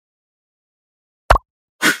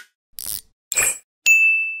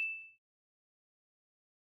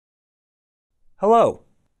Hello!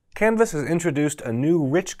 Canvas has introduced a new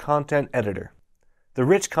rich content editor. The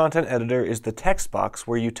rich content editor is the text box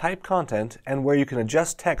where you type content and where you can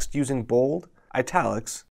adjust text using bold,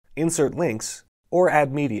 italics, insert links, or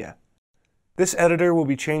add media. This editor will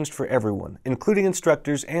be changed for everyone, including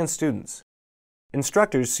instructors and students.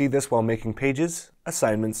 Instructors see this while making pages,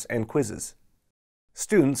 assignments, and quizzes.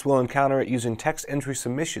 Students will encounter it using text entry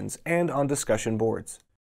submissions and on discussion boards.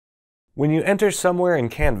 When you enter somewhere in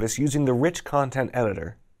Canvas using the rich content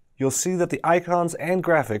editor, you'll see that the icons and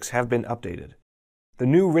graphics have been updated. The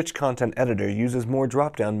new rich content editor uses more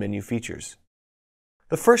drop-down menu features.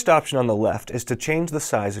 The first option on the left is to change the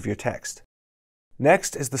size of your text.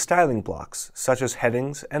 Next is the styling blocks, such as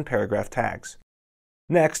headings and paragraph tags.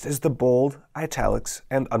 Next is the bold, italics,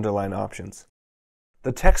 and underline options.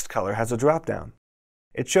 The text color has a drop-down.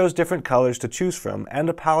 It shows different colors to choose from and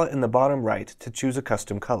a palette in the bottom right to choose a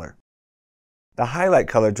custom color. The highlight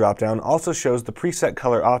color drop-down also shows the preset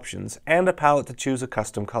color options and a palette to choose a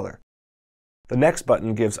custom color. The next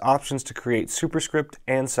button gives options to create superscript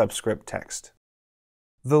and subscript text.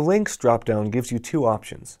 The links drop-down gives you two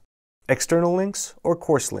options: external links or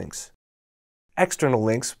course links. External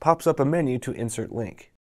links pops up a menu to insert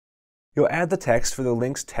link. You'll add the text for the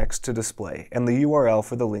link's text to display and the URL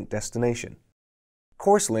for the link destination.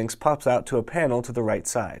 Course links pops out to a panel to the right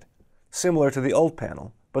side, similar to the old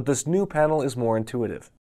panel, but this new panel is more intuitive.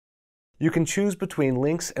 You can choose between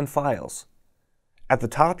links and files. At the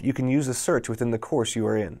top, you can use a search within the course you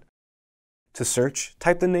are in. To search,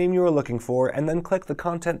 type the name you are looking for and then click the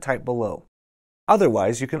content type below.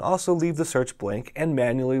 Otherwise, you can also leave the search blank and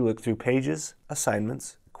manually look through pages,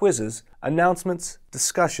 assignments, quizzes, announcements,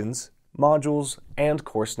 discussions, modules, and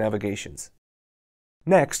course navigations.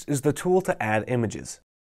 Next is the tool to add images.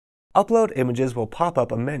 Upload images will pop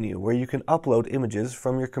up a menu where you can upload images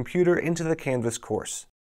from your computer into the Canvas course.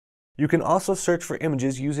 You can also search for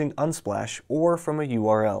images using Unsplash or from a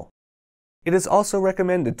URL. It is also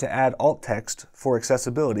recommended to add alt text for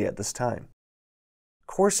accessibility at this time.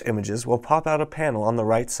 Course images will pop out a panel on the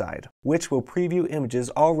right side, which will preview images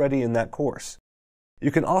already in that course.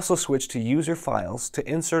 You can also switch to user files to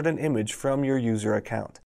insert an image from your user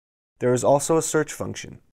account. There is also a search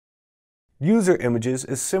function. User images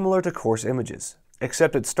is similar to course images,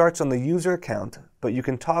 except it starts on the user account, but you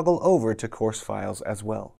can toggle over to course files as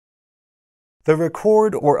well. The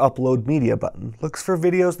Record or Upload Media button looks for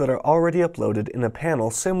videos that are already uploaded in a panel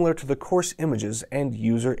similar to the Course Images and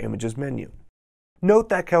User Images menu. Note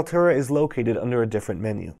that Kaltura is located under a different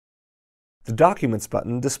menu. The Documents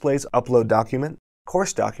button displays Upload Document,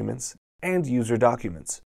 Course Documents, and User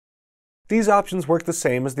Documents. These options work the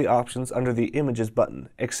same as the options under the Images button,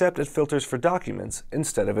 except it filters for documents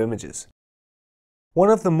instead of images. One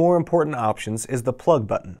of the more important options is the Plug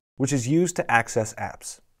button, which is used to access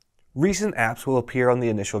apps. Recent apps will appear on the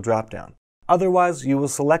initial drop-down. Otherwise, you will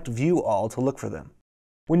select View All to look for them.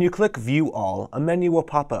 When you click View All, a menu will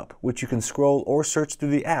pop up, which you can scroll or search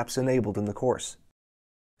through the apps enabled in the course.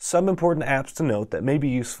 Some important apps to note that may be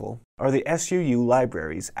useful are the SUU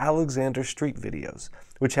library's Alexander Street videos,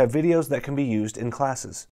 which have videos that can be used in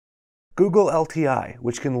classes. Google LTI,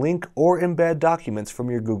 which can link or embed documents from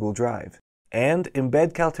your Google Drive. And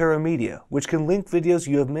Embed Kaltura Media, which can link videos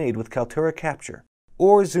you have made with Kaltura Capture,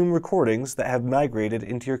 or Zoom recordings that have migrated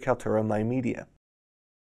into your Kaltura My Media.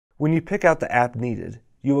 When you pick out the app needed,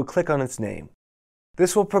 you will click on its name.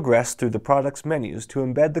 This will progress through the product's menus to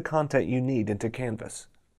embed the content you need into Canvas.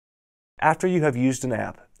 After you have used an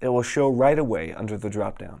app, it will show right away under the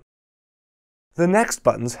drop-down. The next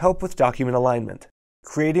buttons help with document alignment,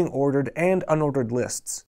 creating ordered and unordered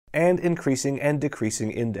lists, and increasing and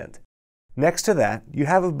decreasing indent. Next to that, you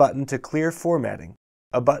have a button to clear formatting,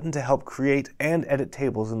 a button to help create and edit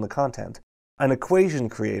tables in the content, an equation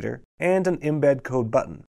creator, and an embed code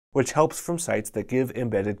button, which helps from sites that give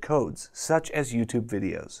embedded codes, such as YouTube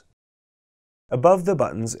videos. Above the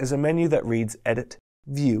buttons is a menu that reads Edit,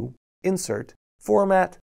 View, Insert,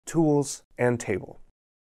 Format, Tools, and Table.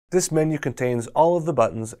 This menu contains all of the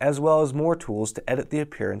buttons as well as more tools to edit the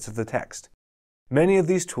appearance of the text. Many of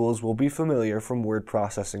these tools will be familiar from word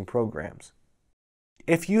processing programs.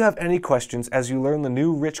 If you have any questions as you learn the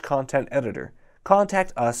new rich content editor,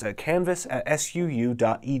 contact us at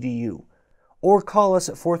canvas@suu.edu or call us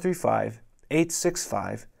at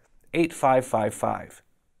 435-865-8555.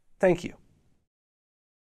 Thank you.